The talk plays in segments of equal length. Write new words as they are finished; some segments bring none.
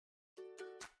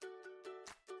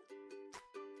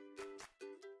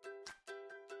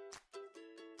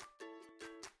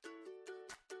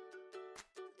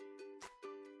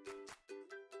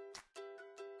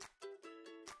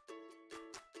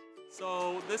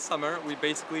So this summer we've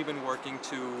basically been working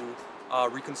to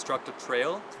reconstruct a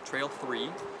trail, Trail 3,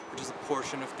 which is a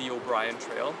portion of the O'Brien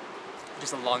Trail, which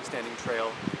is a long-standing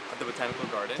trail at the Botanical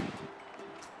Garden.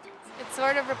 It's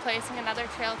sort of replacing another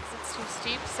trail because it's too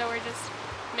steep, so we're just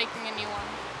making a new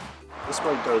one. This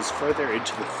one goes further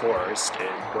into the forest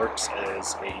and works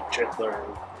as a gentler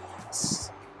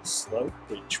slope,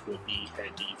 which would be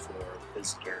handy for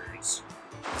visitors.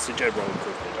 It's a general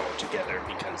improvement altogether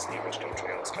because the original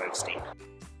trail is kind of steep.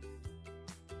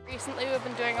 Recently we've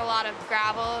been doing a lot of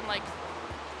gravel and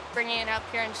bringing it up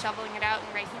here and shoveling it out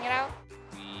and raking it out.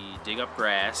 We dig up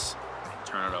grass,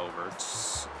 turn it over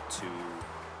to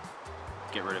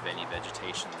get rid of any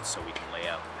vegetation so we can lay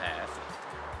out the path.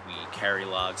 We carry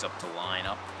logs up to line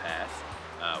up the path.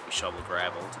 We shovel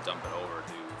gravel to dump it over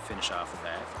to finish off the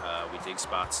path. We dig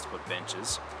spots to put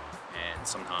benches, and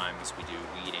sometimes we do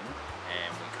weeding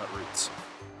and we cut roots.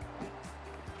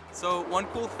 So one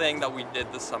cool thing that we did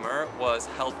this summer was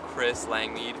help Chris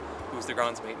Langmead, who's the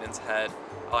grounds maintenance head,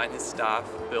 and his staff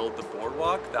build the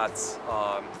boardwalk that's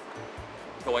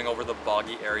going over the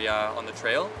boggy area on the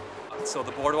trail. So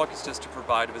the boardwalk is just to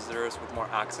provide visitors with more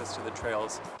access to the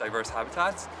trail's diverse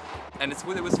habitats. And it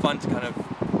was fun to kind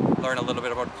of learn a little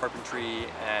bit about carpentry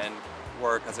and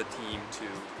work as a team to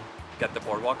get the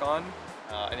boardwalk on.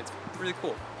 And it's really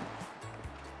cool.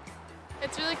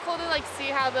 It's really cool to see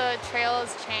how the trail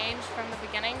has changed from the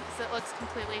beginning because it looks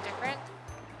completely different.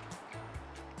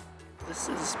 This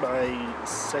is my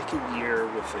second year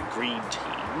with a green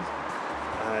team.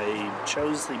 I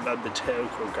chose the MUN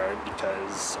Botanical Garden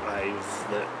because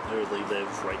I've literally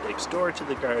live right next door to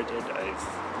the garden.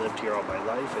 I've lived here all my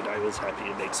life and I was happy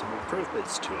to make some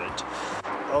improvements to it.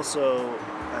 Also,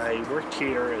 I worked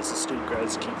here as a student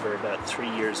groundskeeper about 3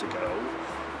 years ago,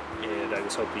 and I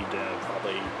was hoping to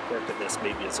probably work at this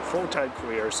maybe as a full-time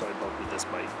career, so I'm hoping this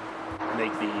might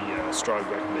make me a strong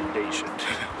recommendation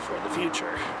for the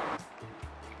future.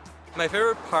 My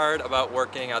favorite part about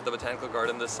working at the Botanical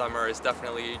Garden this summer is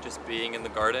definitely just being in the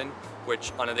garden,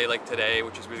 which on a day like today,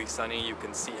 which is really sunny, you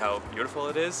can see how beautiful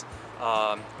it is.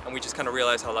 And we just kind of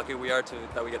realize how lucky we are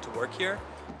that we get to work here.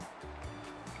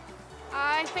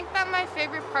 I think that my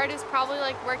favorite part is probably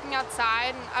working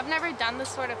outside. And I've never done this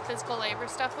sort of physical labor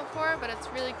stuff before, but it's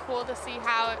really cool to see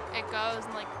how it goes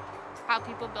and how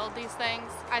people build these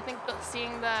things. I think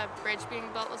seeing the bridge being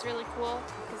built was really cool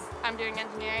because I'm doing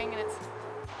engineering, and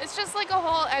it's just a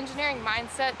whole engineering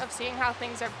mindset of seeing how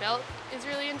things are built is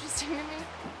really interesting to me.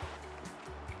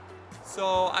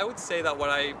 So I would say that what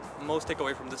I most take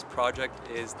away from this project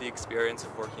is the experience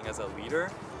of working as a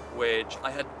leader, which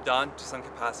I had done to some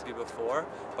capacity before,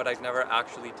 but I've never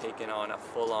actually taken on a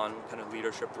full-on kind of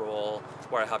leadership role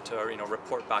where I have to,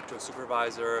 report back to a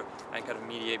supervisor and kind of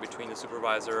mediate between the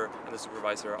supervisor and the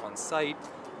supervisor on site.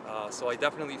 So I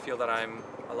definitely feel that I'm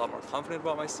a lot more confident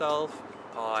about myself,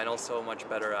 and also much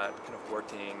better at kind of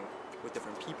working with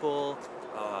different people,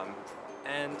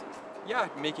 and yeah,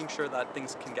 making sure that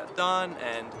things can get done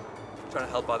and trying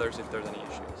to help others if there's any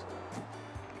issues.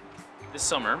 This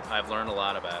summer, I've learned a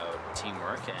lot about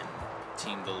teamwork and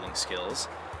team building skills,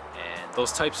 and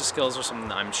those types of skills are something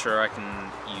I'm sure I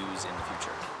can use in the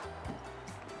future.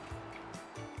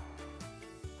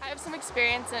 I have some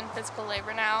experience in physical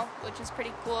labor now, which is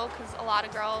pretty cool because a lot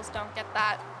of girls don't get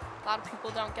that. A lot of people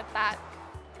don't get that.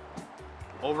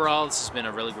 Overall, this has been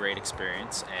a really great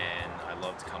experience, and I'd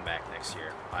love to come back next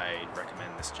year. I'd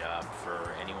recommend this job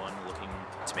for anyone looking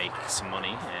to make some money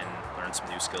and learn some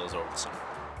new skills over the summer.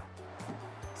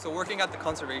 So working at the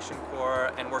Conservation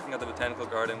Corps and working at the Botanical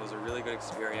Garden was a really good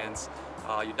experience.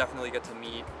 You definitely get to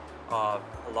meet a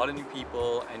lot of new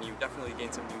people, and you definitely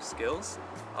gain some new skills.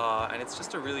 And it's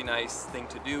just a really nice thing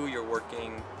to do. You're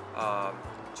working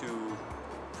to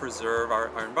preserve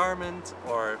our environment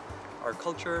or our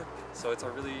culture. So it's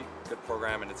a really good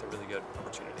program, and it's a really good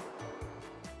opportunity.